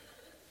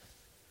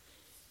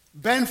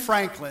Ben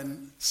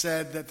Franklin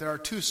said that there are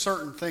two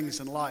certain things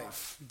in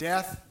life: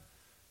 death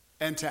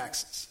and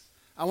taxes.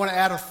 I want to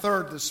add a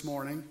third this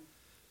morning: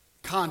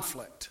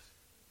 conflict.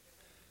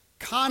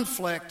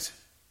 Conflict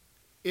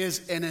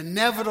is an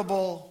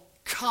inevitable,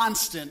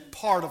 constant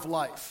part of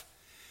life.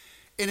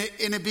 And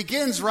it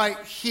begins right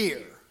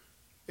here.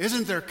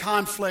 Isn't there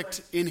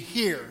conflict in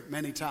here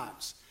many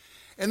times?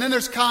 And then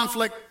there's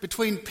conflict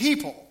between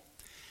people.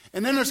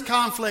 And then there's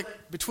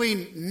conflict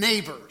between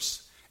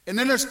neighbors. And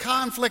then there's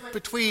conflict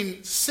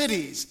between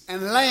cities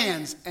and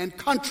lands and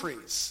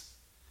countries.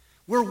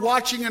 We're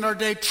watching in our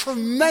day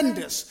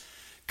tremendous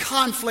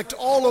conflict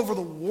all over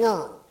the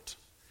world.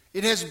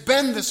 It has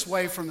been this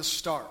way from the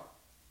start.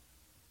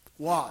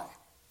 Why?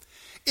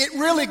 It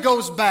really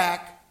goes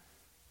back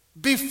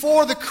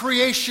before the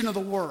creation of the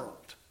world.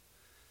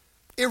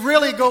 It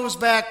really goes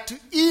back to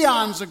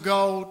eons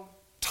ago,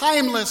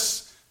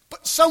 timeless,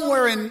 but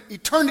somewhere in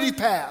eternity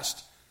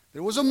past,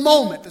 there was a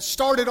moment that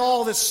started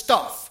all this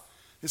stuff,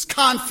 this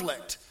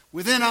conflict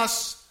within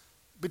us,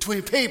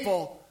 between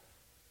people,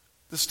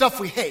 the stuff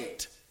we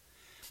hate.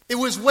 It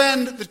was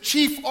when the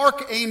chief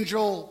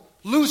archangel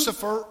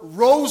Lucifer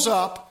rose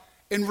up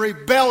in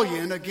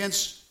rebellion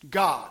against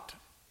God.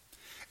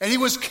 And he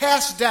was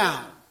cast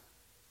down.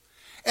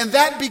 And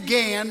that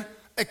began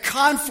a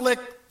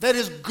conflict that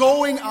is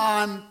going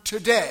on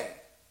today.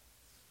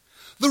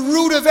 The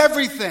root of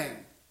everything,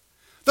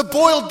 the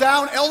boiled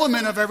down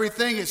element of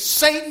everything is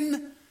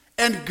Satan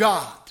and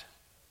God.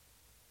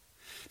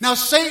 Now,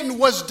 Satan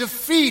was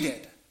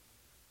defeated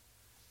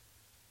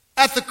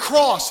at the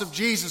cross of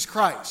Jesus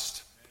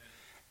Christ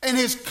and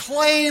his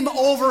claim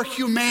over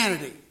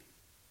humanity.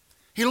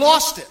 He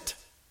lost it.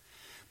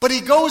 But he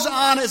goes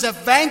on as a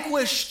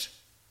vanquished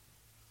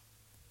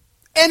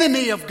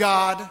enemy of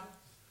God,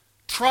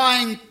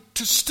 trying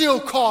to still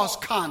cause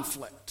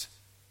conflict.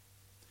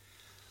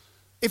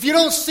 If you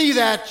don't see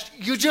that,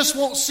 you just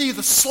won't see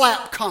the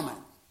slap coming.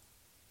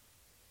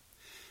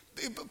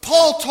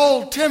 Paul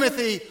told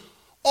Timothy,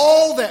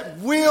 all that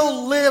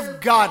will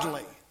live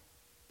godly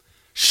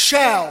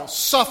shall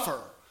suffer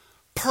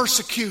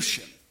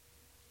persecution.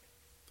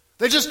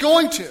 They're just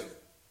going to.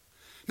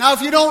 Now,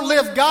 if you don't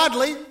live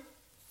godly,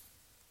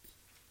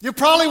 you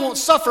probably won't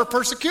suffer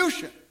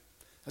persecution.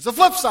 That's the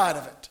flip side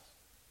of it.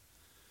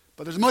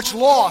 But there's much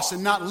loss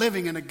in not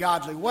living in a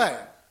godly way.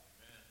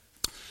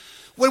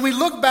 When we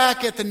look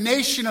back at the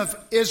nation of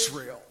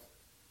Israel,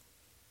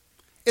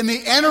 in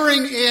the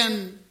entering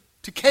in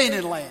to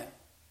Canaan land,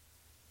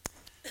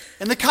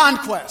 and the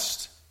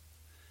conquest,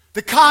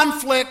 the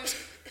conflict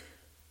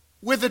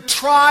with the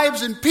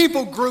tribes and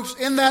people groups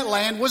in that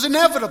land was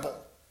inevitable.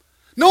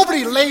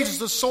 Nobody lays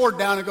the sword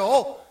down and go,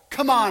 oh,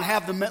 come on,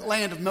 have the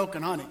land of milk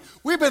and honey.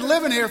 We've been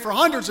living here for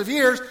hundreds of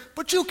years,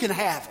 but you can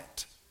have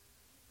it.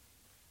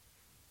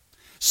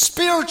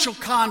 Spiritual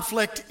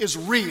conflict is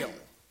real.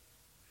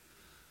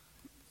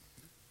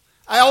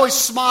 I always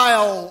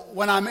smile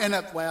when I'm in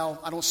a, well,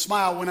 I don't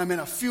smile when I'm in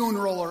a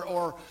funeral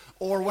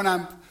or when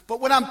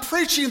I'm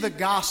preaching the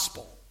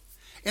gospel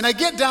and I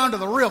get down to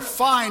the real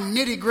fine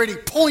nitty-gritty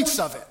points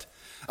of it,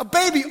 a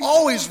baby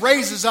always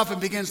raises up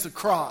and begins to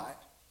cry.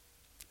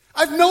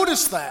 I've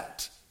noticed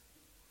that.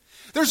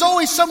 There's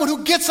always someone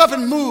who gets up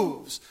and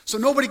moves. So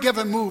nobody get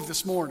up and move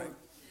this morning.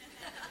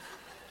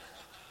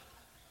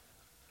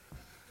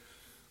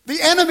 The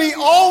enemy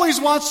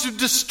always wants to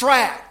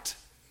distract.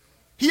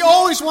 He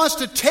always wants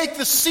to take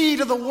the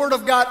seed of the Word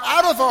of God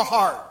out of our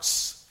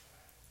hearts.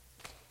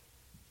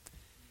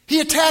 He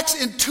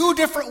attacks in two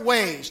different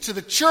ways, to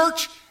the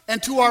church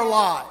and to our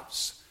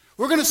lives.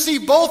 We're going to see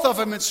both of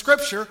them in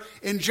Scripture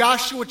in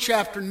Joshua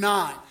chapter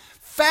 9.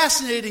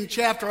 Fascinating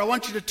chapter. I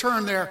want you to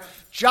turn there.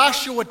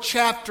 Joshua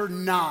chapter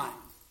 9.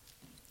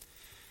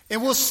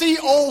 And we'll see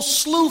old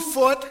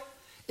Slewfoot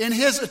in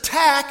his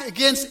attack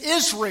against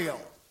Israel.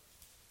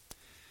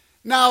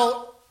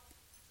 Now,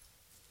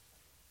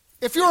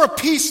 if you're a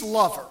peace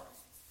lover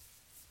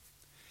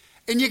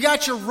and you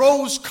got your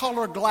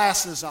rose-colored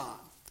glasses on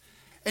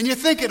and you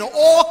think it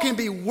all can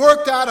be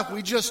worked out if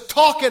we just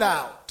talk it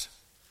out,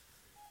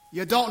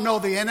 you don't know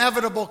the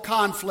inevitable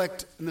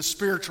conflict in the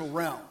spiritual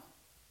realm.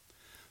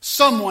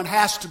 Someone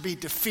has to be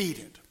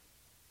defeated.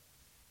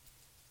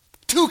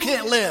 Two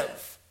can't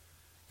live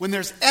when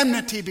there's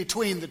enmity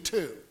between the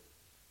two.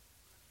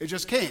 It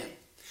just can't.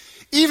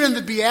 Even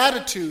the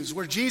Beatitudes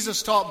where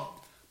Jesus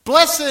taught,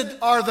 blessed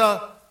are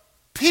the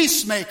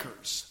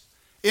peacemakers,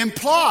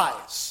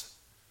 implies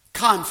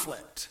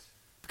conflict.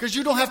 Because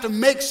you don't have to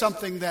make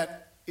something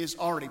that is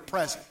already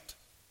present.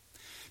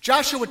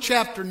 Joshua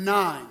chapter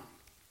 9.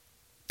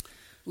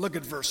 Look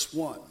at verse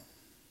 1.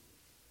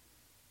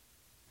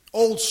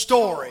 Old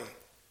story,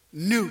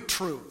 new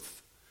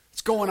truth.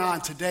 It's going on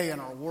today in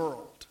our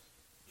world.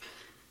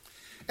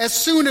 As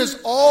soon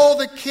as all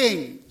the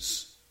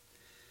kings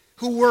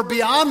who were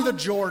beyond the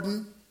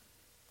Jordan,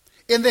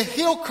 in the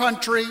hill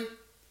country,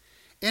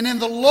 and in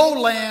the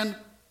lowland,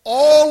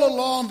 all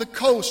along the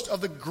coast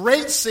of the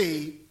Great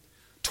Sea,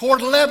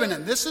 toward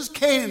Lebanon. This is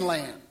Canaan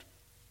land.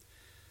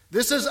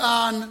 This is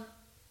on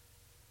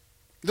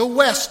the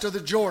west of the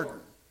Jordan.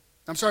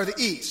 the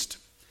east.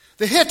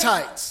 The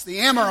Hittites, the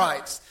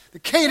Amorites, the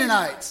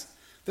Canaanites,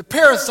 the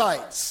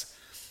Perizzites,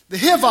 the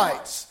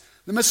Hivites,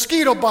 the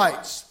mosquito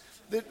bites.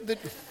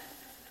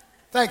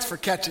 Thanks for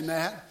catching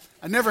that.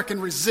 I never can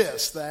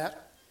resist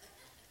that.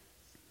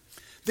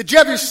 The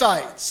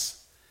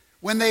Jebusites,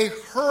 when they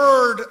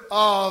heard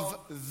of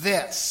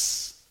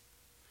this.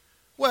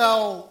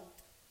 Well,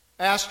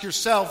 ask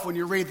yourself when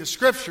you read the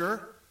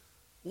scripture,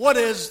 what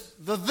is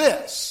the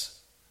this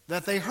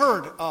that they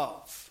heard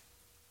of?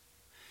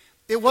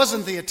 It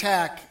wasn't the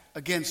attack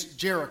against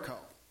Jericho.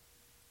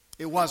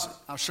 It wasn't.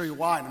 I'll show you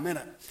why in a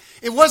minute.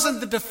 It wasn't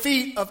the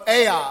defeat of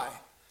Ai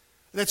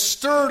that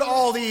stirred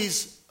all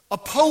these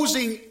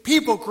opposing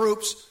people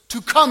groups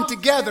to come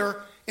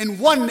together in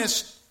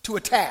oneness to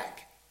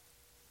attack.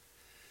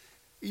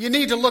 You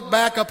need to look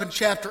back up in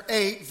chapter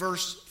 8,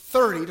 verse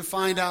 30 to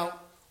find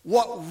out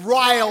what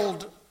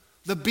riled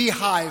the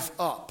beehive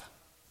up.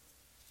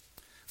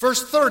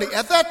 Verse 30,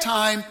 at that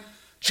time,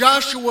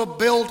 Joshua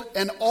built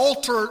an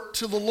altar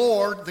to the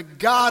Lord, the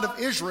God of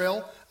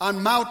Israel,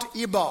 on Mount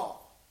Ebal.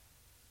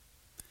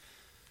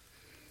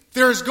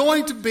 There is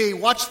going to be,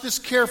 watch this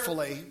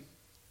carefully,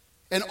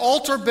 an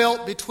altar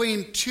built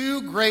between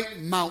two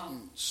great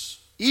mountains,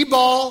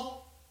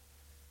 Ebal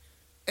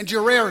and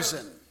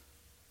Gerizim.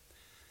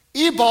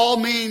 Ebal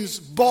means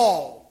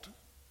bald,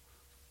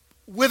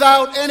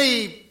 without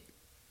any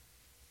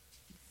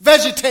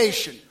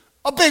vegetation,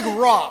 a big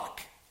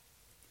rock.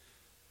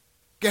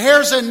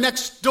 Gerizim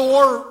next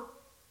door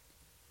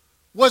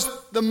was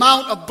the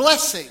Mount of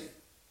Blessing.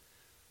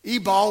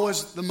 Ebal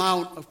was the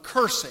Mount of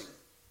Cursing.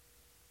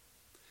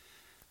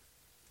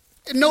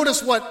 And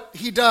notice what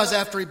he does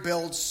after he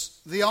builds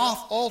the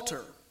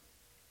altar.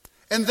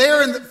 And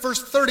there in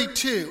verse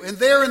 32, and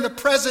there in the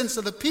presence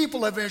of the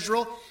people of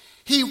Israel,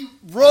 he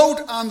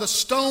wrote on the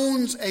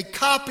stones a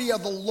copy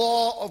of the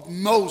law of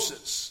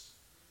Moses.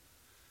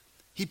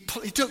 He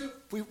took,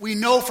 we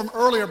know from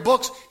earlier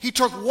books, he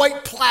took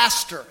white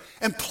plaster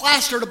and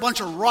plastered a bunch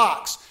of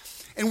rocks.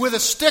 And with a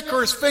stick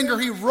or his finger,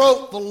 he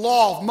wrote the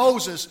law of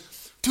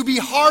Moses to be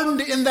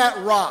hardened in that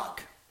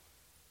rock.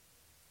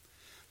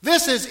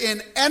 This is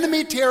in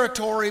enemy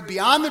territory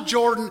beyond the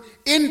Jordan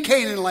in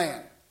Canaan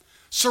land.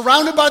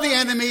 Surrounded by the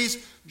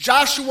enemies,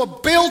 Joshua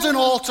builds an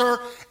altar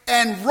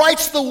and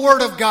writes the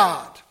word of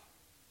God.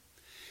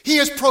 He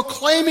is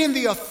proclaiming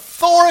the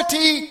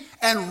authority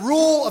and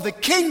rule of the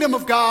kingdom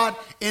of God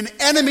in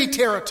enemy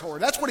territory.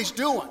 That's what he's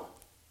doing.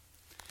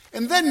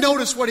 And then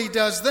notice what he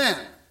does then.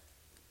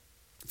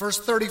 Verse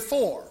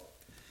 34.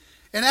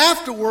 And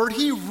afterward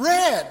he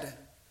read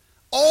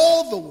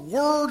all the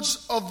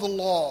words of the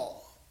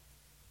law.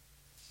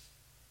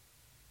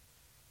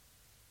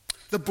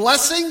 The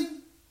blessing,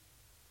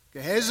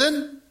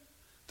 Gerizim,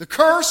 the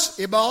curse,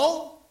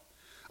 Ebal,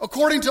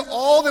 according to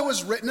all that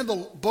was written in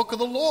the book of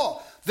the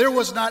law. There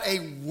was not a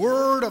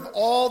word of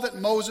all that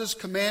Moses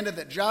commanded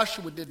that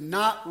Joshua did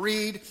not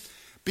read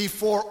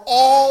before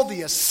all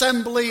the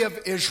assembly of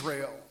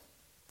Israel.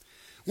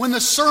 When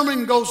the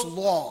sermon goes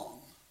long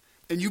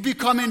and you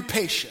become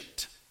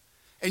impatient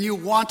and you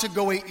want to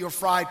go eat your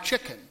fried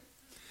chicken,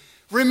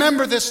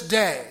 remember this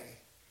day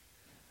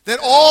that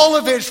all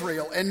of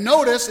Israel, and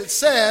notice it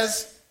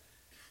says,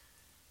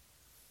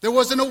 there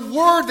wasn't a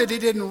word that he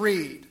didn't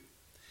read.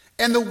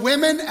 And the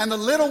women and the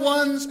little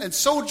ones and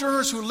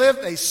sojourners who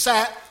lived, they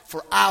sat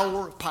for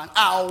hour upon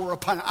hour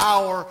upon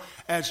hour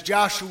as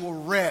Joshua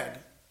read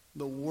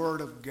the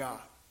word of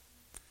God.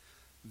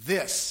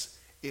 This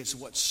is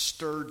what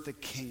stirred the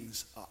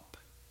kings up.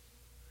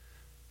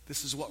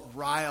 This is what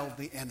riled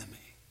the enemy.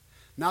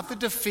 Not the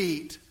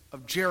defeat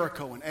of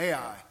Jericho and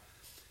Ai,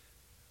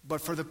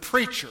 but for the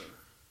preacher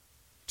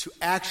to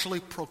actually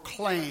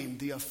proclaim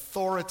the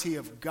authority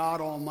of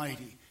God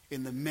Almighty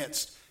in the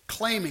midst,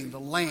 claiming the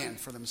land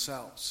for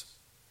themselves.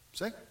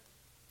 See?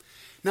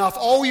 Now, if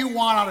all you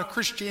want out of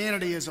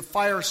Christianity is a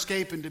fire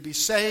escape and to be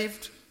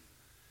saved,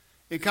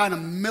 and kind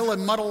of mill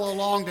and muddle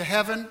along to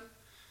heaven,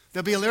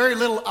 there'll be very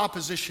little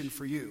opposition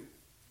for you.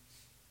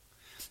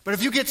 But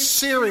if you get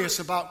serious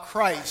about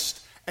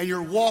Christ and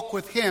your walk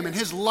with Him and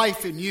His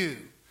life in you,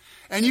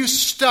 and you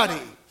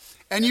study,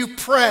 and you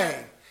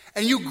pray,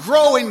 and you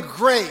grow in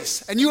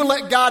grace, and you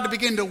let God to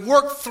begin to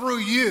work through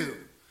you,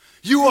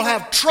 you will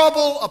have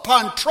trouble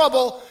upon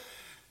trouble,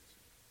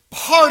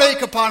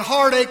 heartache upon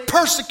heartache,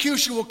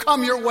 persecution will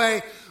come your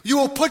way. You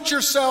will put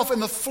yourself in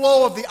the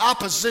flow of the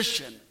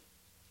opposition. Amen.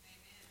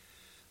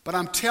 But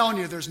I'm telling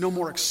you, there's no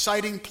more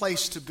exciting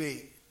place to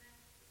be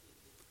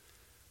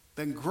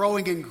than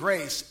growing in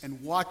grace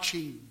and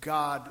watching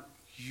God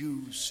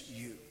use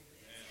you.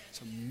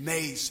 It's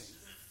amazing.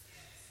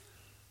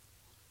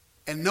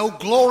 And no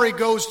glory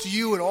goes to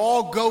you, it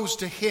all goes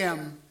to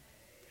Him.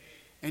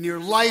 And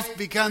your life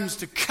begins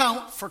to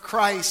count for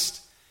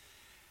Christ.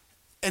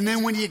 And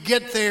then when you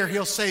get there,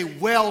 He'll say,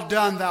 well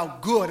done, thou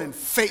good and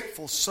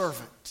faithful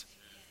servant.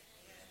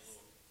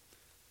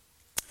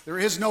 There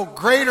is no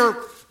greater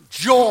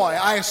joy,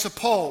 I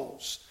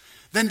suppose,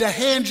 than to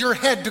hand your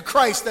head to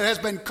Christ that has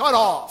been cut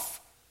off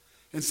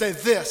and say,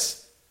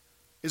 this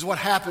is what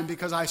happened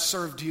because I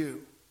served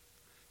you.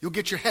 You'll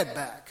get your head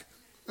back.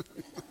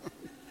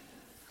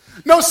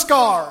 No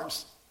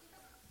scars.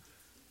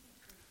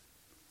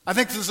 I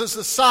think this is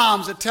the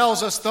Psalms that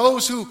tells us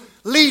those who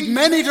lead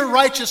many to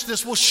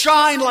righteousness will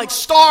shine like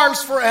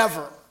stars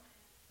forever.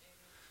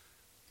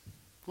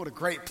 What a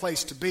great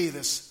place to be,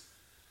 this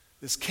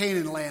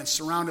Canaan land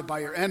surrounded by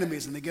your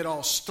enemies, and they get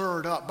all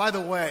stirred up. By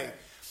the way,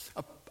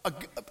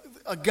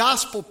 a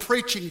gospel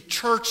preaching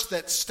church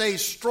that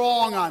stays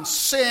strong on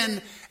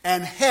sin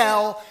and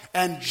hell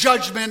and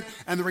judgment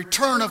and the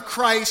return of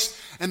Christ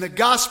and the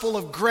gospel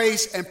of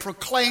grace and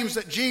proclaims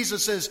that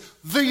Jesus is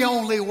the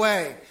only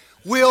way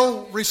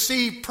will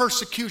receive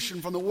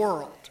persecution from the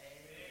world.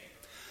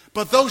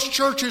 But those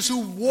churches who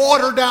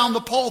water down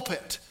the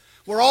pulpit,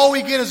 where all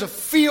we get is a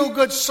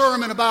feel-good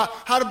sermon about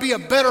how to be a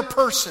better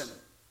person,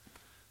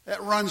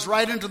 that runs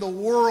right into the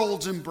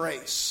world's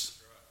embrace.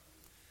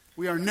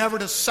 We are never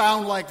to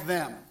sound like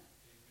them.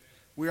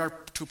 We are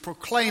to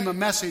proclaim a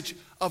message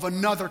of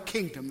another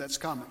kingdom that's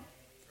coming.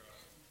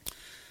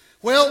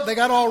 Well, they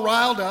got all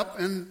riled up,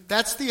 and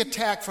that's the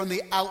attack from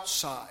the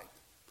outside.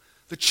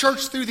 The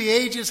church through the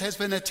ages has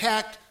been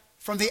attacked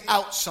from the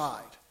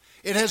outside.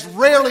 It has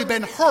rarely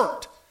been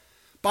hurt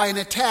by an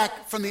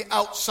attack from the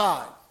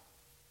outside.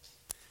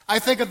 I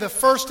think of the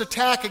first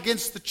attack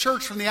against the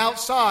church from the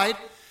outside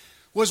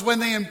was when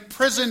they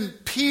imprisoned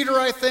Peter,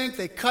 I think.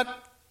 They cut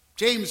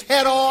James'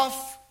 head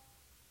off.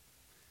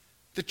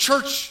 The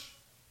church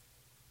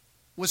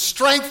was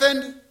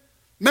strengthened.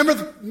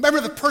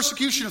 Remember the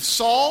persecution of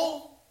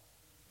Saul?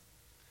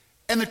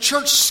 And the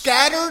church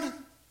scattered?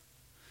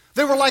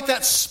 They were like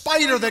that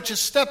spider that you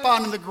step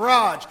on in the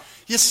garage.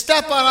 You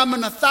step on him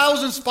and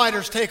 1,000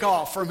 spiders take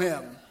off from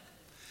him.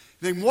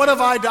 You think, what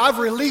have I done? I've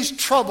released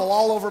trouble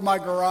all over my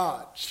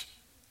garage.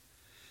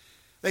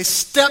 They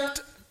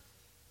stepped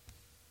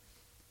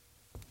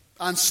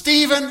on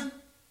Stephen.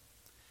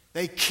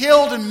 They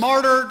killed and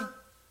martyred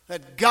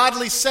that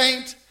godly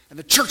saint, and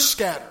the church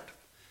scattered.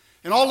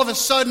 And all of a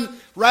sudden,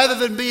 rather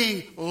than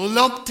being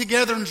lumped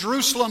together in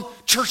Jerusalem,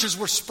 churches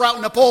were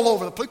sprouting up all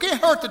over the place. You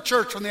can't hurt the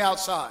church from the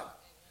outside.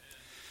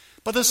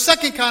 But the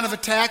second kind of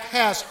attack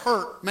has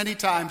hurt many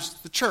times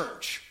the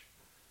church.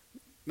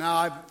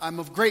 Now, I'm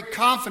of great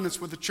confidence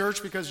with the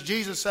church because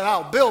Jesus said,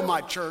 I'll build my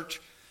church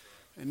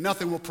and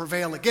nothing will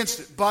prevail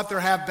against it. But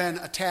there have been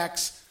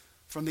attacks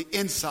from the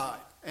inside.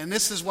 And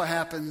this is what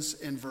happens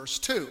in verse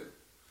 2.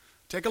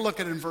 Take a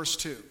look at it in verse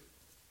 2.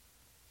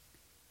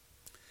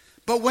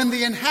 But when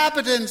the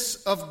inhabitants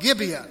of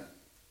Gibeon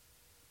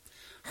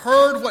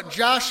heard what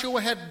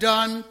Joshua had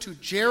done to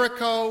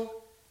Jericho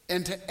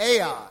and to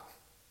Ai,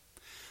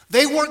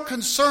 they weren't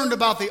concerned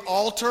about the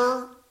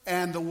altar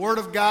and the word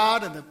of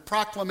God and the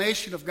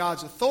proclamation of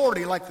God's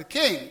authority like the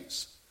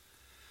kings.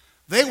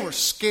 They were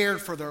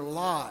scared for their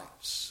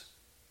lives.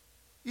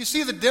 You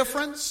see the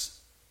difference?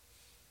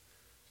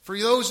 For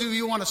those of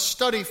you who want to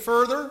study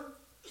further,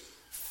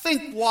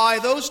 think why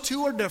those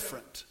two are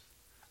different.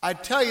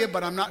 I'd tell you,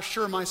 but I'm not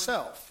sure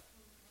myself.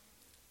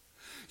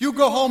 You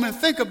go home and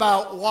think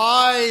about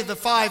why the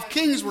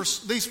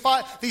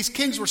these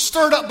kings were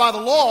stirred up by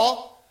the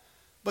law.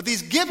 But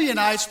these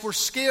Gibeonites were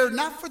scared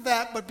not for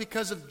that, but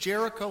because of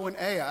Jericho and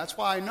Ai. That's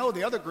why I know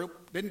the other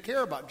group didn't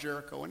care about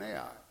Jericho and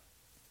Ai.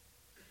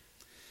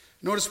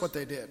 Notice what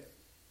they did.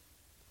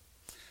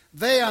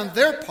 They, on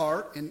their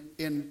part,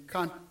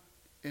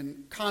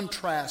 in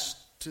contrast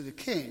to the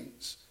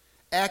kings,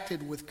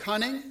 acted with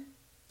cunning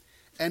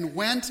and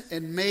went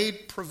and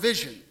made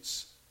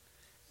provisions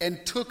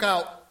and took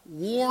out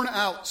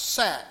worn-out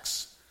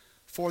sacks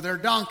for their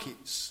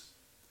donkeys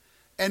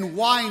and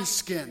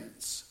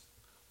wineskins,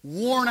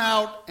 worn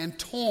out and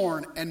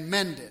torn and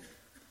mended,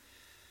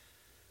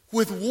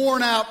 with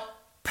worn out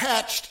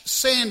patched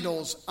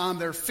sandals on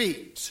their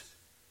feet,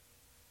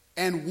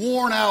 and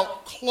worn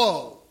out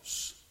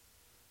clothes.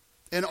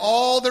 And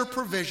all their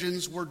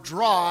provisions were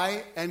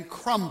dry and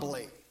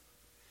crumbly.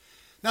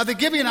 Now the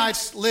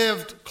Gibeonites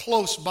lived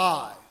close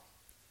by.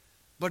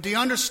 But do you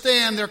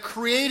understand, they're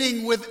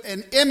creating with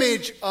an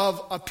image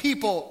of a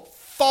people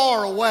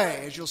far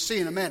away, as you'll see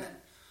in a minute.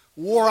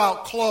 Wore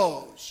out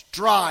clothes,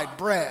 dried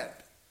bread.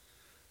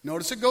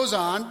 Notice it goes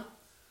on,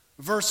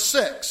 verse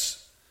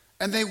 6.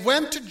 And they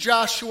went to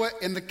Joshua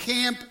in the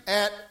camp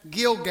at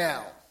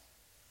Gilgal,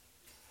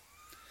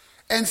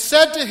 and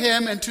said to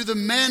him and to the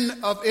men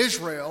of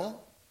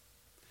Israel,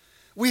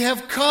 we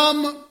have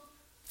come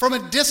from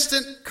a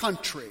distant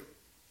country,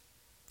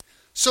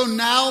 so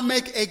now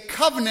make a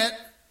covenant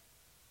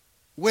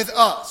with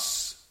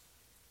us.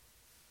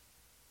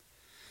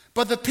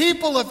 But the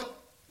people of...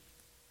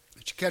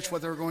 Did you catch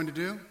what they were going to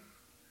do?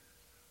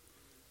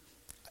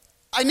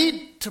 I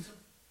need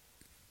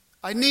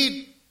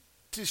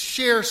to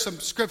share some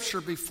scripture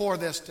before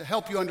this to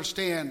help you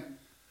understand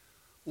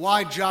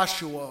why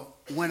Joshua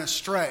went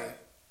astray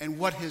and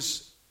what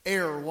his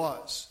error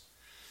was.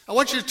 I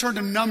want you to turn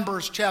to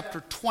Numbers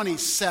chapter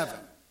 27.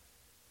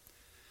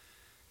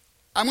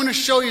 I'm going to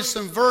show you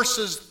some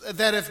verses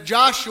that if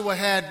Joshua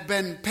had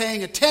been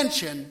paying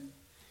attention,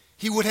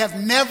 he would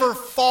have never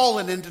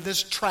fallen into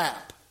this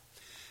trap.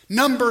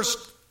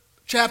 Numbers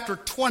chapter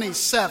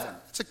 27.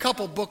 It's a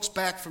couple books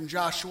back from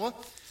Joshua.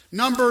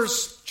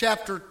 Numbers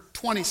chapter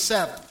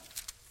 27.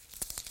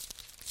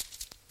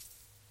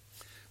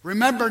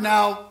 Remember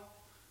now,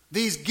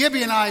 these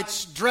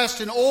Gibeonites dressed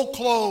in old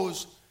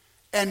clothes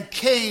and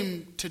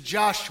came to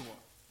Joshua.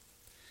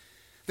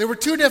 There were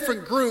two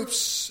different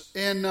groups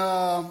in,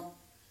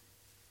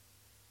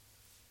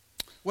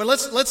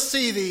 let's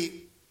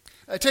see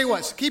I tell you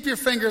what, keep your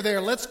finger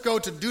there. Let's go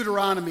to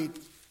Deuteronomy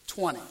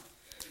 20.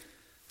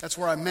 That's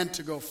where I meant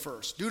to go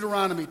first.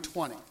 Deuteronomy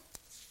 20.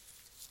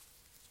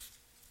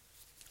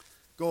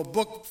 Go a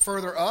book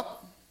further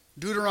up.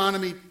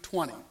 Deuteronomy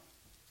 20.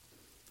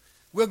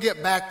 We'll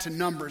get back to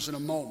Numbers in a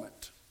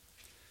moment.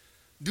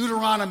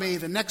 Deuteronomy,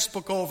 the next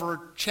book over,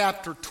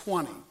 chapter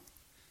 20.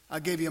 I'll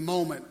give you a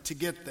moment to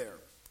get there.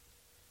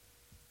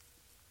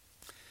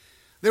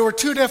 There were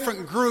two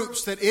different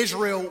groups that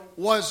Israel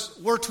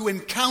were to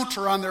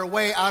encounter on their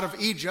way out of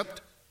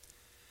Egypt.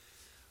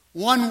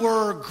 One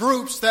were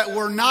groups that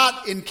were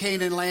not in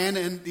Canaan land,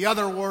 and the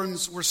other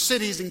ones were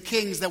cities and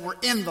kings that were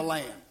in the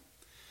land.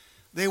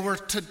 They were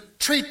to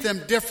treat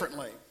them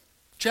differently.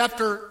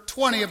 Chapter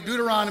 20 of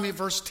Deuteronomy,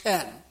 verse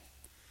 10.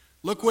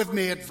 Look with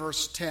me at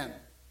verse 10.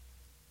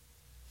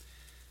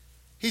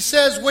 He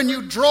says, when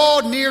you draw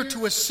near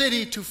to a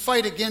city to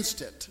fight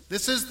against it.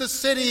 This is the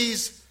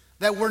cities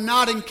that were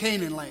not in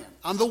Canaan land,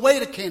 on the way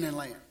to Canaan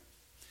land.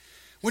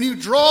 When you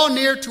draw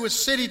near to a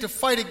city to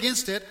fight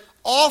against it,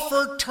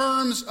 offer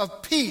terms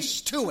of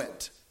peace to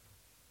it.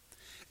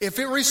 If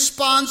it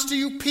responds to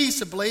you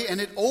peaceably and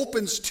it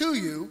opens to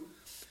you,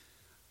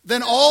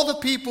 then all the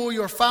people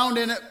you are found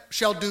in it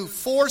shall do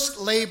forced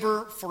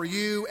labor for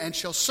you and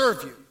shall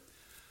serve you.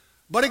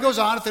 But it goes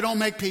on, if they don't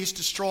make peace,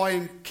 destroy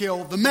and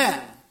kill the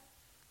men.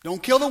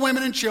 Don't kill the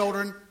women and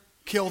children,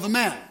 kill the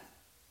men.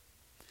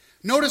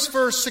 Notice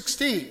verse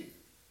 16.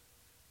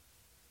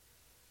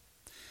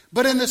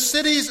 But in the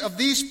cities of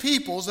these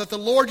peoples that the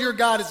Lord your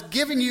God is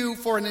giving you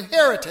for an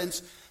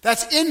inheritance,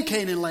 that's in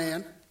Canaan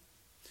land,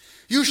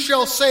 you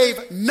shall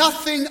save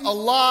nothing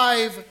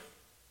alive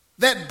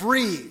that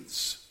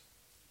breathes.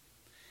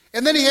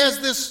 And then he has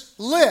this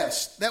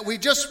list that we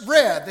just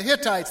read, the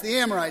Hittites, the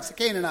Amorites, the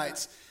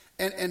Canaanites,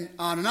 and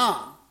on and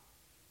on.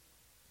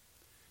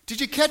 Did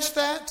you catch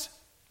that?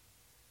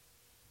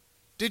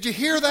 Did you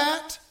hear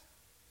that?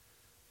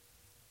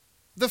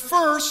 The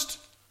first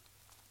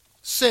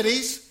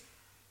cities,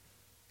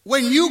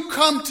 when you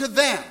come to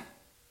them,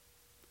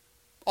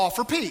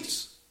 offer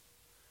peace.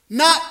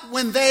 Not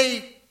when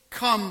they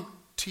come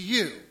to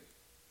you.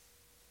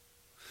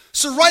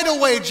 So right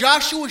away,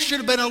 Joshua should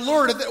have been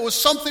alerted that there was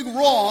something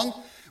wrong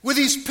with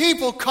these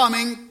people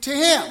coming to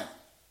him.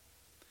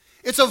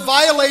 It's a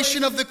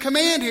violation of the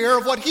command here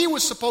of what he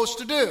was supposed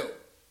to do.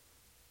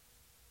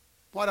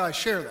 Why do I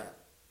share that?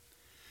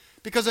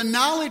 Because a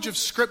knowledge of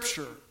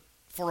Scripture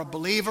for a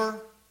believer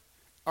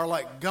are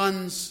like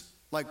guns,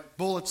 like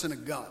bullets in a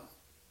gun.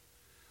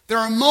 There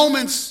are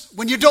moments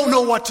when you don't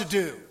know what to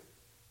do.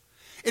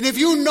 And if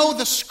you know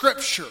the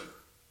Scripture,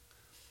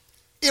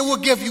 it will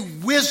give you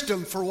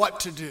wisdom for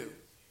what to do.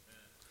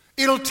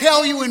 It'll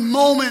tell you in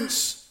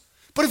moments,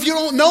 but if you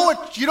don't know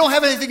it, you don't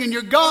have anything in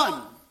your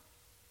gun.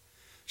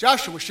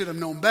 Joshua should have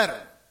known better.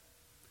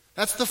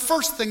 That's the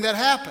first thing that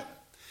happened.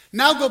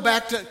 Now go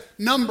back to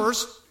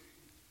Numbers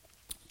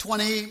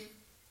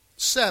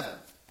 27.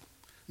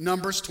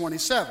 Numbers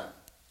 27.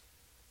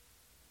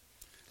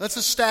 Let's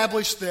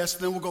establish this,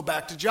 and then we'll go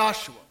back to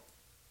Joshua.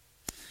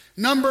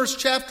 Numbers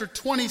chapter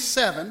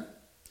 27,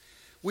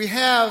 we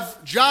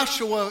have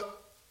Joshua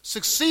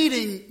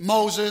succeeding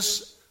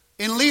Moses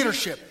in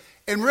leadership.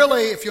 And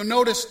really, if you'll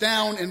notice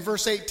down in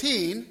verse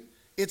 18,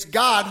 it's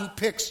God who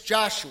picks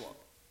Joshua.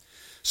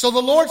 So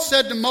the Lord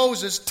said to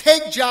Moses,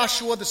 take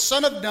Joshua the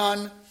son of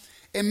Nun,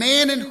 a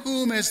man in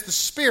whom is the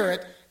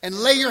Spirit, and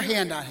lay your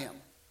hand on him.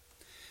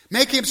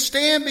 Make him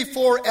stand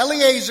before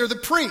Eleazar the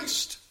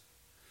priest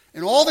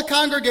and all the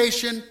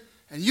congregation,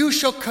 and you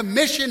shall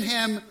commission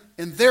him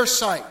in their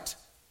sight.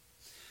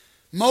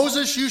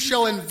 Moses, you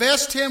shall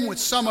invest him with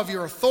some of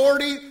your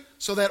authority,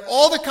 so that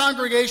all the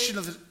congregation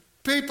of the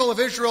people of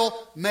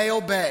Israel may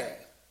obey.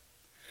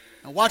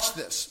 Now watch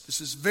this.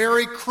 This is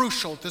very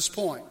crucial at this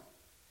point.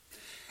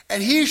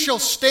 And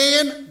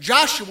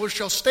Joshua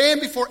shall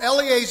stand before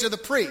Eleazar the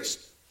priest,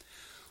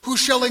 who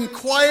shall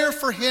inquire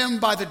for him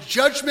by the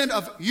judgment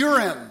of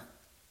Urim.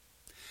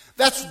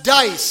 That's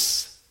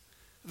dice.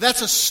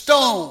 That's a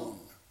stone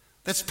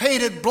that's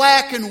painted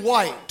black and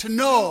white to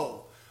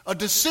know a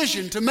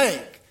decision to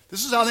make.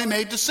 This is how they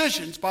made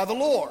decisions by the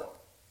Lord.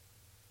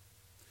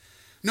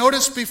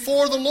 Notice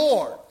before the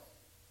Lord.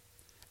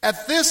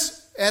 At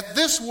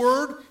this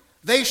word,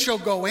 they shall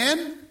go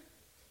in.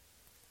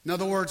 In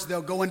other words,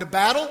 they'll go into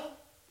battle.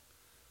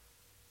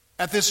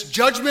 At this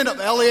judgment of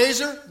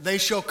Eleazar, they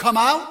shall come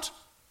out.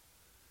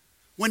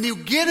 When you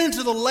get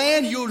into the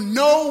land, you'll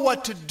know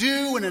what to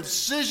do when a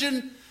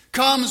decision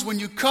comes. When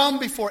you come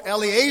before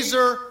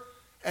Eleazar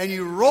and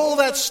you roll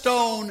that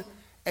stone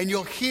and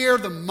you'll hear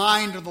the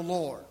mind of the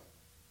Lord.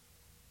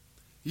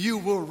 You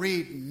will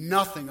read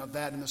nothing of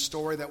that in the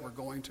story that we're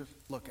going to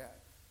look at.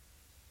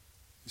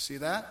 You see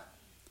that?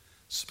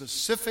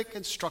 specific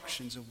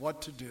instructions of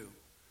what to do.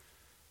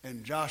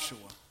 And Joshua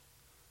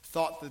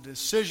thought the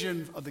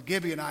decision of the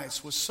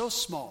Gibeonites was so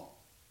small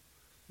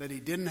that he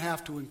didn't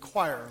have to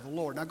inquire of the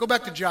Lord. Now go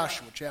back to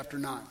Joshua chapter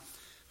 9.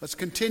 Let's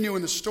continue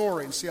in the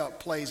story and see how it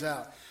plays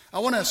out. I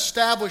want to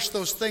establish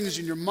those things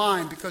in your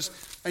mind because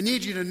I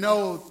need you to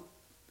know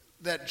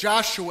that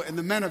Joshua and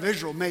the men of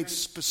Israel made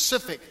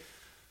specific,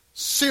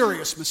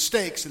 serious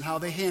mistakes in how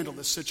they handled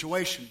this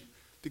situation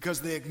because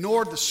they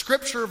ignored the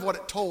scripture of what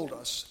it told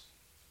us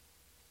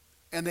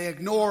and they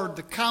ignored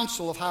the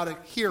counsel of how to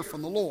hear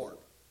from the Lord.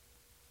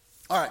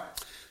 All right,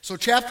 so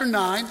chapter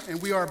 9,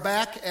 and we are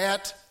back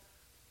at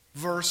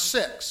verse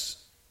 6.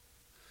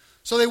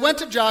 So they went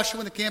to Joshua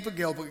in the camp of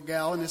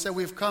Gilgal, and they said,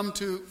 "We've come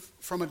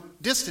from a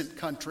distant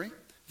country."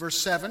 Verse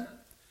 7.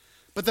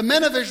 But the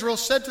men of Israel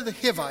said to the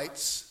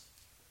Hivites,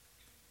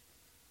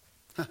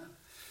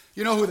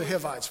 you know who the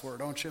Hivites were,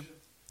 don't you?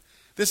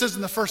 This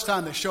isn't the first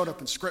time they showed up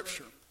in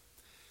Scripture.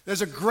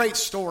 There's a great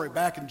story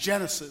back in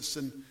Genesis,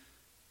 and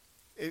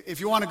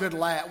if you want a good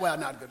laugh, well,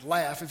 not a good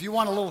laugh, if you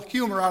want a little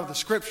humor out of the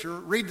Scripture,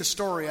 read the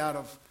story out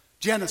of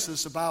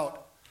Genesis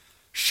about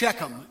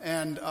Shechem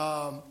and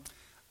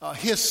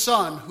his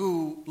son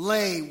who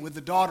lay with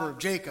the daughter of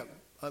Jacob,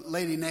 a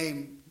lady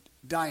named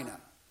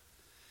Dinah.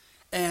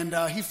 And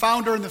he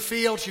found her in the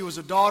field. She was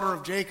a daughter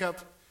of Jacob.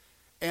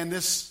 And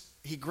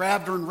he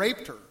grabbed her and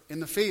raped her in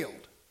the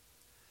field.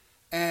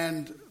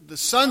 And the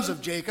sons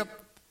of Jacob,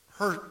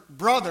 her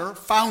brother,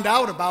 found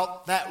out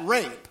about that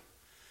rape.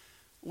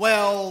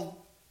 Well,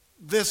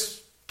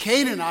 this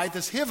Canaanite,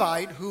 this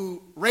Hivite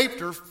who raped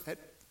her, had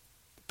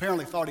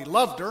apparently thought he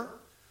loved her.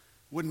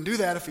 Wouldn't do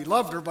that if he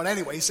loved her. But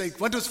anyway, he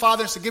went to his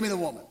father and said, "Give me the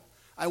woman.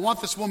 I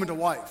want this woman to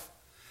wife."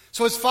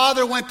 So his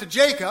father went to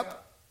Jacob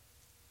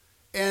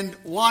and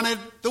wanted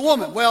the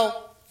woman.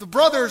 Well, the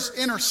brothers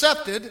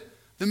intercepted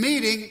the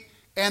meeting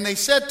and they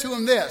said to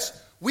him this: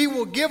 "We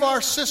will give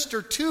our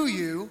sister to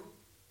you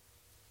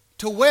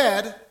to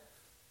wed,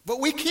 but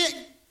we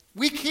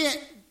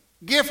can't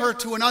give her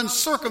to an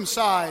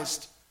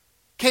uncircumcised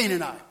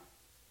Canaanite.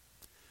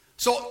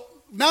 So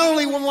not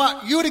only we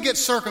want you to get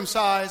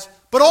circumcised,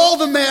 but all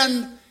the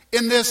men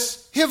in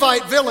this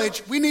Hivite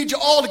village, we need you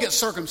all to get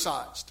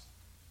circumcised."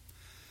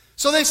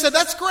 So they said,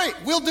 "That's great,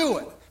 we'll do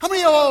it." How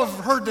many of y'all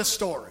have heard this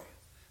story?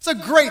 It's a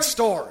great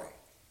story.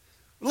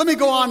 Let me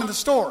go on to the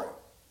story.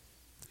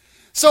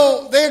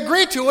 So they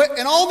agree to it,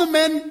 and all the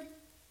men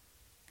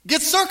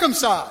get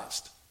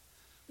circumcised.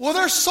 Well,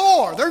 they're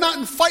sore. They're not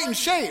in fighting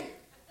shape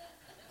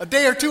a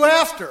day or two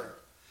after.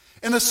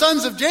 And the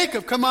sons of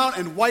Jacob come out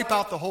and wipe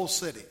out the whole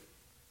city.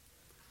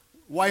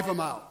 Wipe them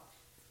out.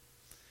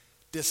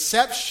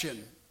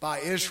 Deception by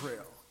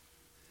Israel.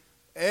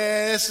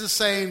 It's the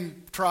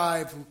same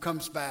tribe who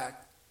comes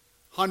back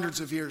hundreds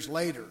of years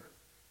later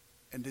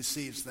and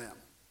deceives them.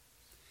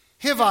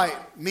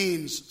 Hivite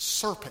means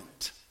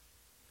serpent.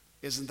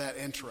 Isn't that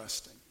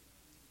interesting?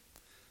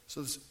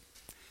 So,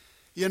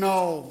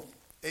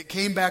 it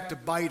came back to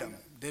bite them,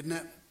 didn't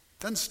it?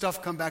 Doesn't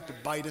stuff come back to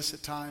bite us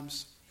at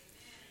times?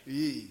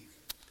 Yee.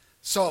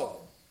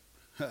 So,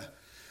 all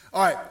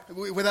right,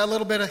 with that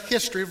little bit of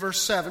history,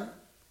 verse 7.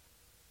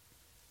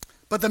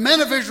 But the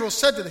men of Israel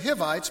said to the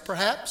Hivites,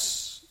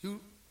 "Perhaps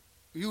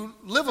you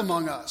live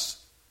among us.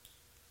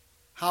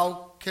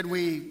 How can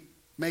we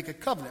make a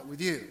covenant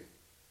with you?"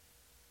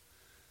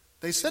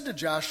 They said to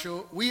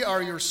Joshua, "We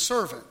are your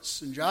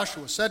servants." And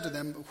Joshua said to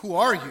them, "Who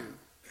are you?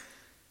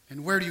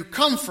 And where do you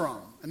come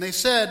from?" And they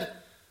said,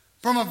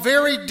 "From a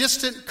very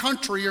distant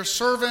country your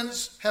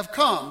servants have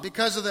come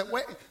because of that."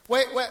 Wait.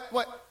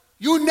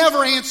 You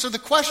never answer the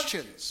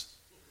questions.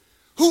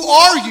 Who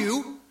are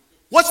you?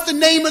 What's the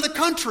name of the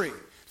country?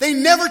 They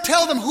never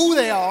tell them who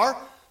they are.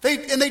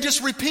 And they just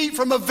repeat,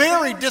 "From a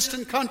very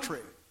distant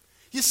country."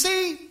 You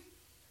see?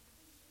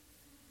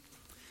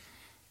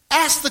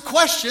 Ask the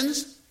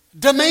questions,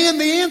 demand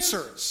the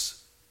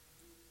answers.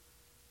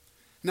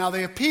 Now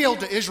they appealed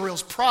to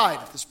Israel's pride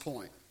at this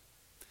point.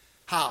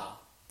 How?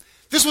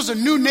 This was a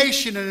new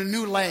nation and a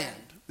new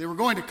land. They were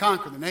going to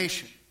conquer the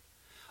nation.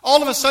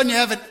 All of a sudden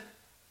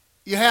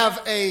you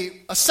have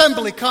a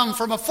assembly come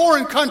from a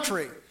foreign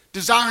country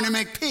desiring to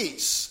make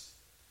peace.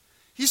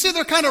 You see,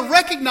 they're kind of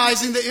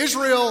recognizing that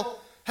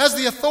Israel has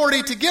the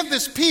authority to give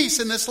this peace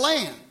in this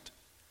land,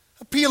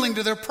 appealing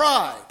to their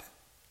pride.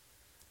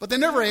 But they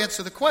never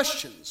answer the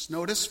questions.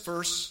 Notice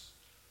verse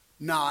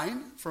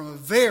 9, "From a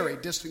very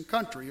distant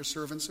country your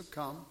servants have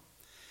come."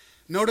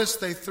 Notice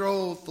they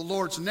throw the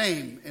Lord's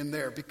name in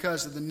there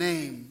because of the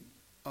name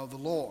of the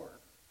Lord.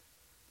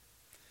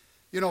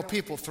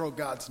 People throw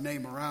God's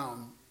name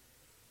around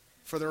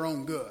for their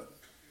own good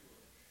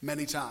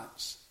many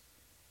times.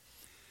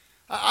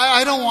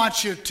 I don't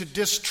want you to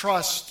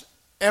distrust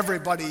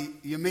everybody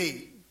you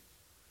meet,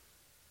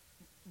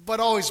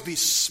 but always be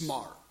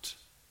smart.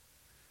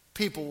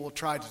 People will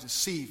try to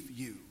deceive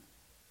you.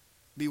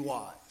 Be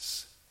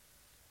wise.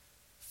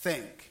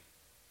 Think.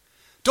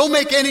 Don't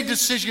make any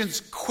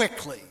decisions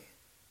quickly.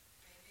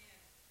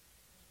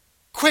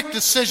 Quick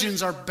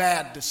decisions are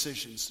bad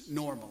decisions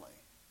normally.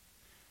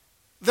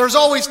 There's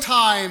always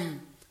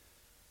time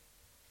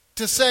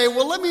to say,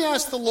 well, let me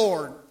ask the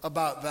Lord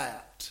about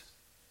that.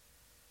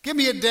 Give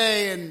me a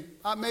day and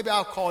maybe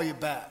I'll call you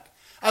back.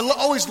 I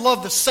always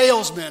love the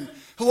salesman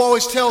who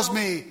always tells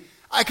me,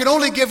 I can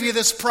only give you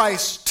this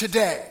price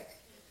today.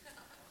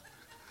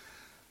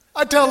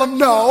 I tell him,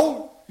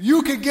 no,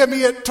 you can give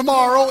me it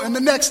tomorrow and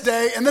the next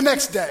day and the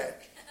next day.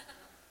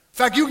 In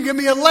fact, you can give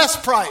me a less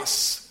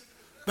price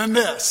than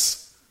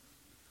this.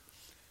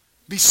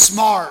 Be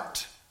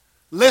smart.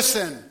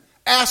 Listen.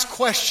 Ask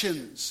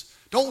questions.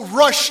 Don't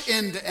rush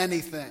into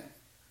anything.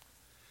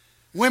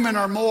 Women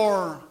are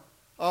more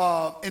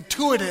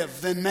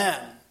intuitive than men.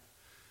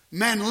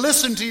 Men,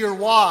 listen to your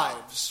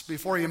wives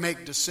before you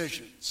make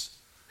decisions.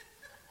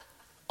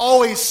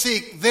 Always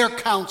seek their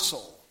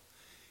counsel.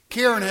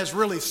 Karen has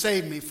really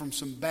saved me from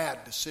some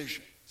bad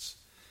decisions.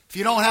 If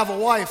you don't have a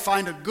wife,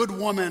 find a good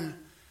woman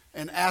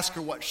and ask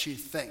her what she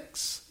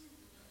thinks.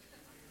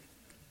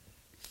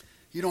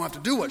 You don't have to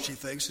do what she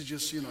thinks. It's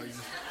just,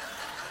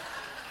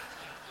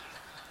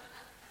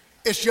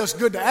 it's just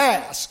good to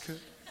ask.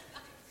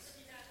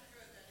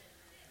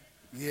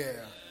 Yeah.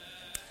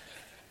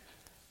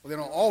 Well, they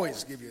don't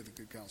always give you the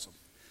good counsel.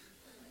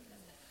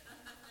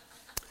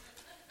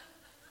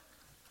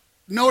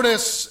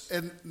 Notice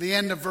at the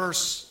end of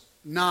verse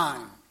 9.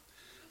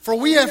 For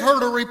we have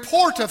heard a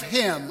report of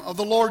him, of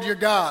the Lord your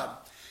God,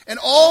 and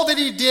all that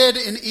he did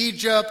in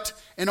Egypt,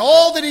 and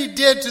all that he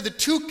did to the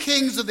 2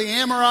 kings of the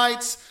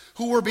Amorites,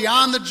 who were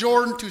beyond the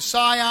Jordan, to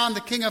Sihon,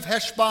 the king of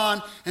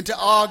Heshbon, and to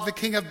Og, the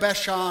king of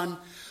Bashan,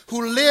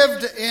 who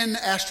lived in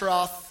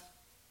Ashtaroth.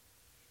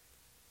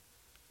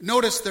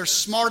 Notice they're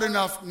smart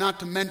enough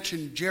not to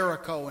mention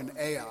Jericho and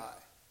Ai,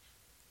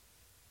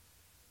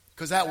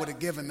 because that would have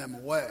given them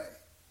away,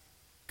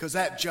 because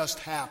that just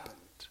happened.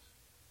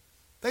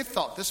 They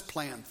thought this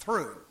plan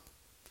through.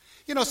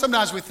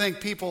 Sometimes we think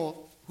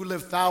people who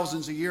lived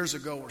thousands of years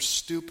ago were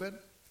stupid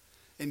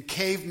and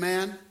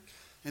cavemen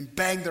and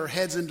banged their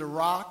heads into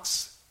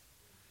rocks.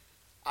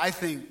 I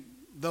think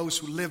those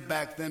who lived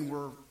back then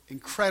were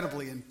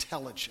incredibly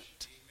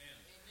intelligent.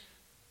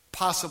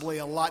 Possibly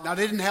a lot. Now,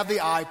 they didn't have the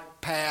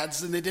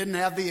iPads and they didn't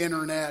have the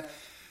internet,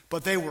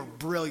 but they were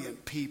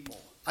brilliant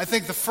people. I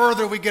think the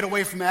further we get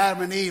away from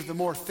Adam and Eve, the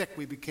more thick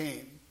we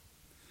became.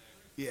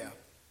 Yeah.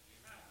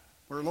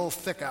 We're a little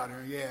thick out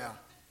here, yeah.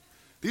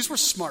 These were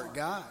smart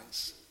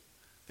guys.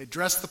 They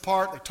dressed the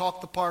part, they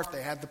talked the part,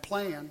 they had the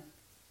plan.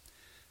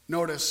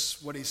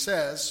 Notice what he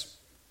says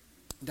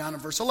down in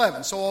verse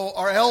 11. So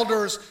our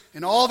elders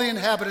and all the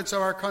inhabitants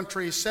of our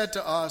country said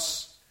to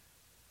us,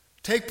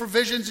 take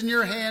provisions in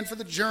your hand for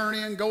the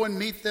journey and go and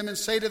meet them and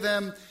say to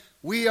them,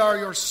 we are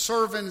your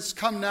servants,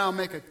 come now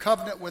make a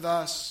covenant with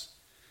us.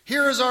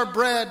 Here is our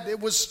bread, it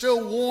was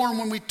still warm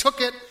when we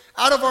took it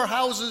out of our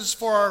houses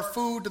for our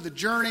food to the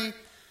journey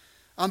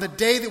on the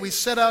day that we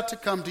set out to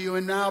come to you,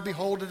 and now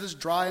behold, it is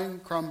dry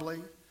and crumbly.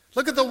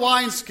 Look at the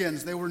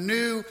wineskins. They were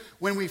new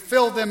when we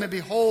filled them, and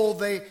behold,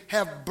 they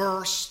have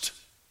burst.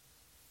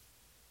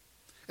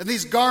 And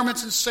these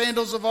garments and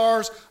sandals of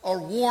ours are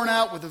worn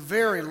out with a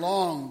very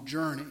long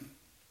journey.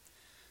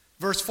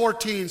 Verse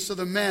 14, so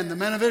the men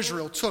of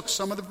Israel took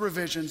some of the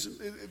provisions,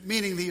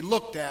 meaning he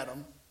looked at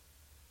them,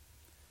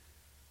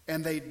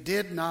 and they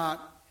did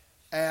not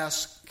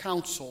ask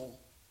counsel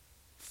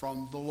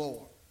from the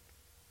Lord.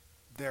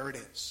 There it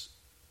is.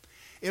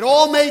 It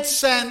all made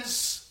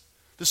sense.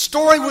 The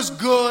story was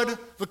good.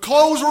 The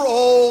clothes were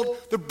old.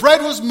 The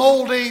bread was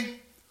moldy.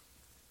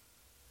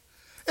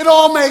 It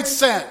all made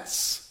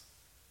sense.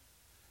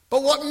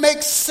 But what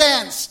makes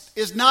sense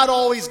is not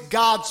always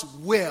God's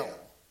will.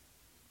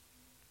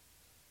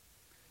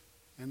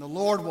 And the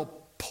Lord will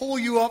pull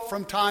you up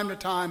from time to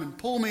time and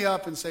pull me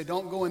up and say,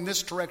 don't go in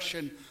this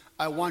direction.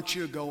 I want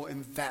you to go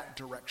in that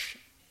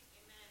direction.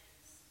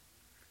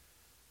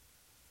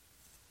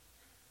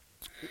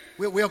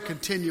 We'll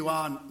continue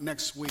on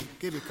next week.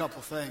 Give you a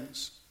couple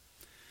things.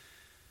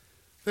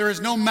 There is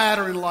no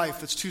matter in life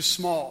that's too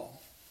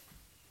small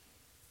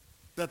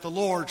that the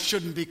Lord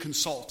shouldn't be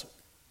consulted.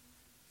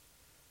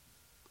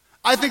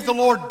 I think the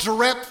Lord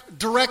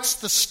directs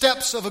the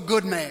steps of a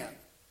good man.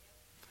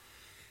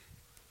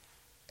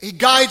 He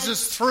guides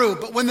us through.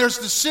 But when there's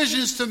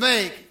decisions to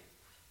make,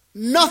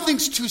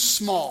 nothing's too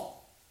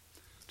small.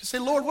 To say,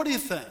 Lord, what do you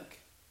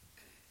think?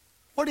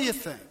 What do you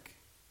think?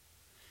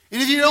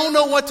 And if you don't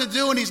know what to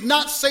do and he's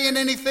not saying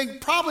anything,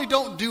 probably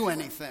don't do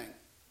anything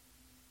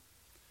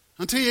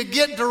until you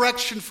get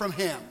direction from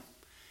him.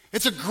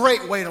 It's a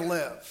great way to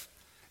live.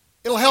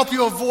 It'll help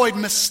you avoid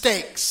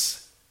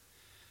mistakes.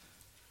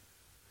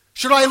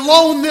 Should I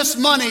loan this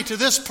money to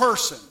this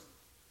person?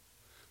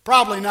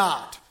 Probably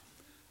not.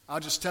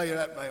 I'll just tell you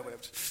that.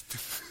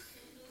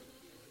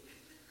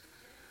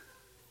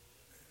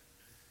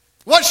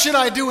 What should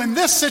I do in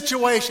this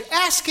situation?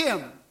 Ask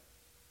him.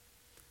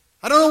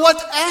 I don't know what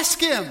to ask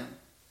him.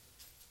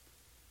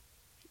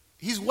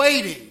 He's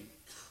waiting.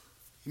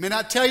 He may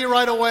not tell you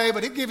right away,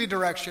 but he'll give you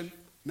direction.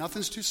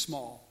 Nothing's too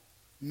small.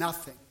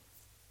 Nothing.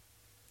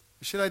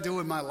 What should I do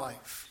with my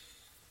life?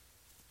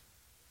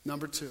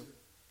 Number 2.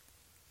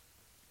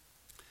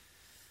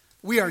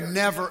 We are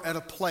never at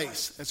a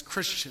place as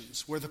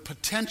Christians where the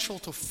potential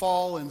to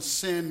fall in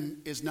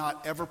sin is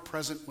not ever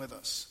present with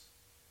us.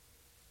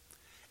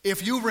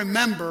 If you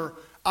remember,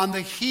 on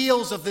the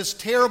heels of this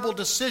terrible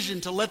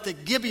decision to let the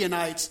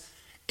Gibeonites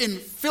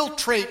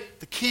infiltrate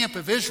the camp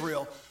of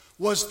Israel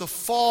was the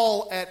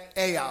fall at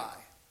Ai.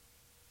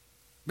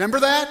 Remember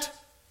that?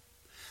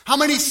 How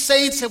many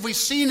saints have we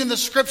seen in the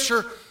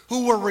Scripture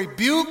who were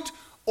rebuked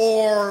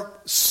or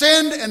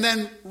sinned and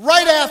then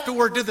right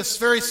afterward did this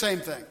very same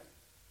thing?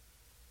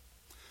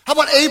 How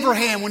about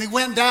Abraham when he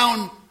went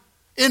down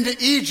into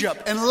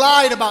Egypt and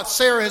lied about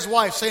Sarah, his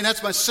wife, saying,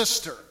 "That's my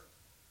sister,"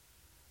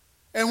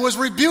 and was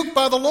rebuked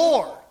by the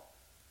Lord?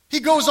 He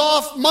goes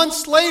off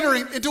months later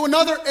into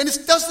another and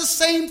does the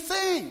same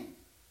thing.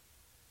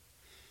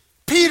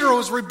 Peter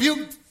was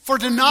rebuked for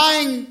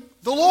denying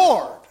the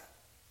Lord.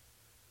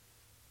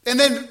 And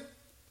then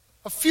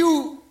a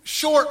few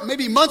short,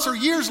 maybe months or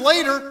years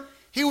later,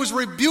 he was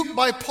rebuked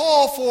by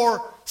Paul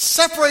for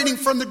separating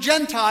from the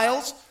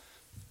Gentiles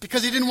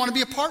because he didn't want to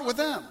be a part with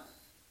them.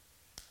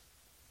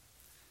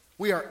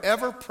 We are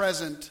ever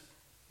present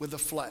with the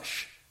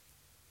flesh.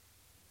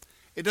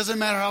 It doesn't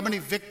matter how many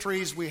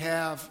victories we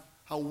have,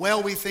 how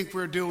well we think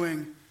we're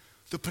doing,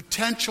 the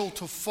potential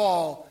to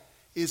fall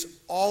is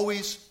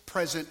always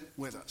present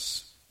with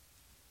us.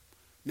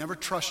 Never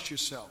trust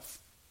yourself.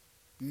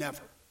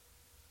 Never.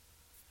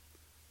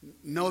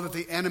 Know that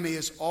the enemy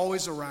is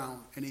always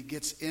around and he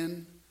gets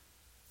in,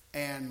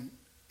 and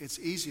it's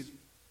easy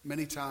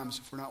many times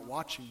if we're not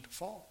watching to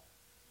fall.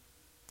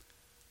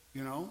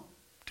 You know,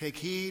 take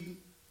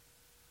heed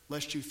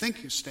lest you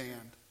think you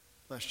stand,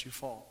 lest you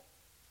fall.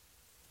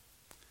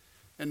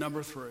 And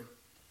number 3,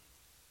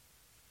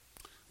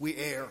 we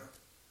err.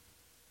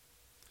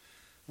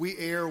 We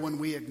err when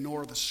we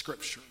ignore the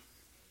Scripture.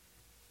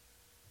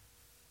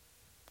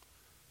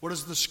 What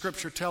does the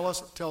Scripture tell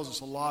us? It tells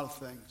us a lot of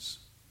things.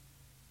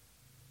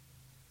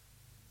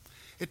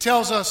 It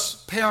tells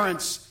us,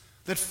 parents,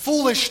 that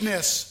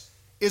foolishness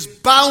is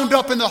bound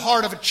up in the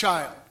heart of a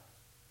child.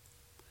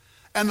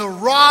 And the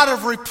rod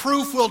of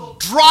reproof will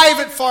drive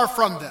it far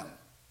from them.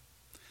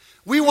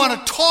 We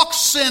want to talk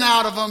sin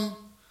out of them.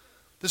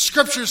 The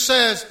Scripture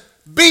says,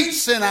 beat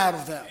sin out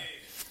of them.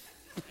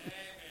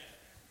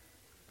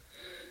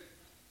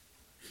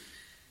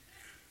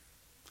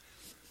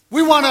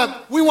 We want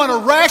to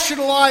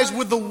rationalize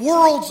with the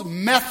world's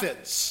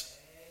methods.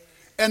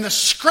 And the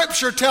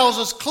Scripture tells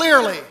us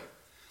clearly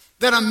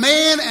that a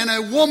man and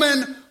a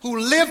woman who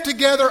live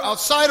together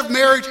outside of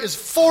marriage is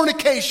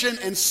fornication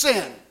and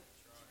sin.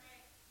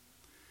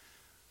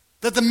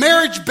 That the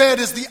marriage bed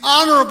is the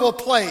honorable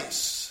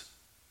place.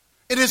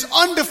 It is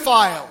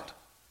undefiled.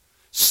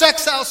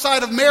 Sex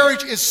outside of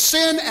marriage is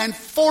sin and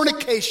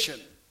fornication.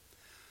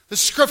 The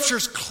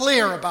Scripture's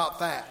clear about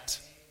that.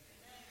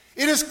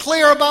 It is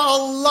clear about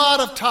a lot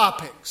of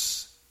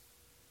topics.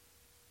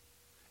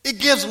 It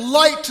gives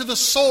light to the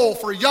soul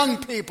for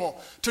young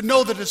people to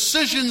know the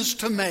decisions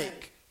to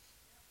make.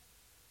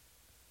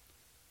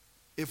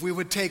 If we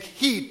would take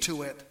heed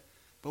to it,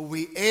 but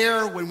we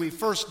err when we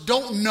first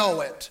don't know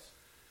it,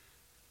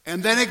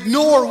 and then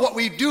ignore what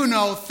we do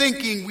know,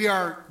 thinking we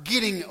are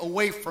getting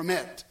away from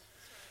it.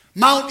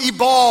 Mount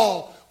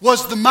Ebal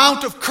was the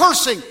mount of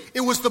cursing.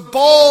 It was the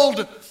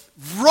bald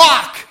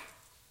rock.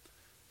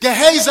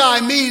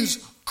 Gehazi means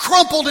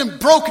crumpled and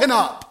broken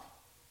up.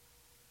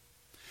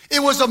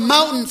 It was a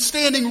mountain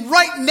standing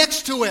right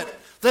next to it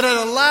that had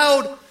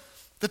allowed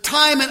the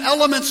time and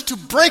elements to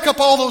break up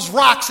all those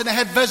rocks, and it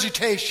had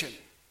vegetation.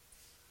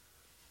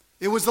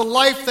 It was the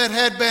life that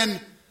had been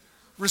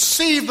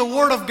received the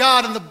Word of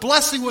God, and the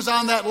blessing was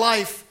on that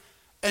life,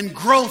 and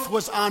growth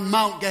was on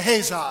Mount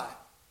Gehazi.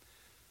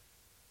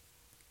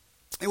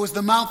 It was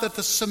the mount that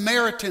the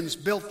Samaritans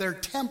built their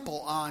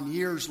temple on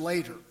years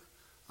later,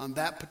 on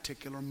that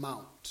particular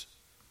mount.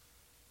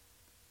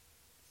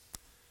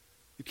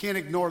 You can't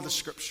ignore the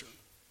Scripture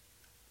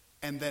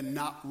and then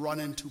not run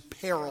into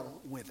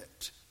peril with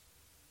it.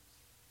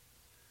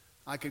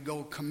 I could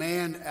go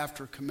command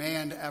after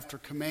command after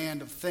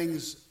command of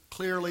things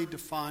clearly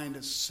defined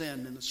as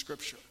sin in the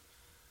Scripture.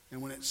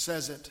 And when it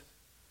says it,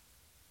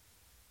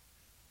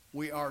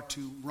 we are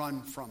to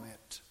run from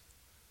it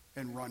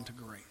and run to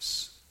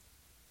grace.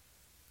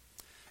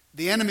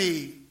 The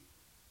enemy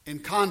in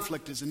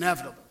conflict is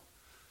inevitable.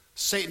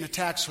 Satan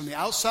attacks from the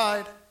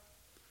outside.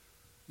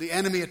 The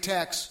enemy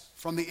attacks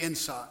from the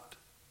inside.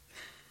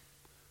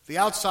 The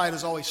outside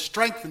has always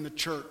strengthened the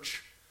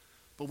church.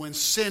 But when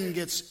sin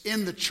gets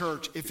in the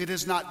church, if it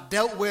is not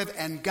dealt with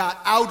and got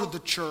out of the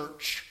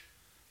church,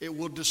 it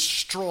will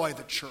destroy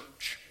the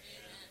church.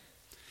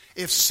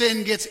 If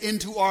sin gets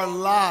into our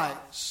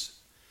lives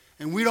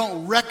and we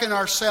don't reckon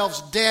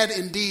ourselves dead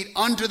indeed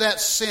unto that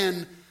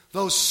sin,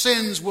 those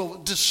sins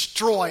will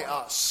destroy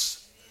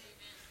us.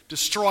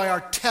 Destroy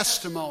our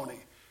testimony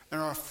and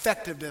our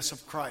effectiveness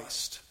of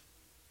Christ.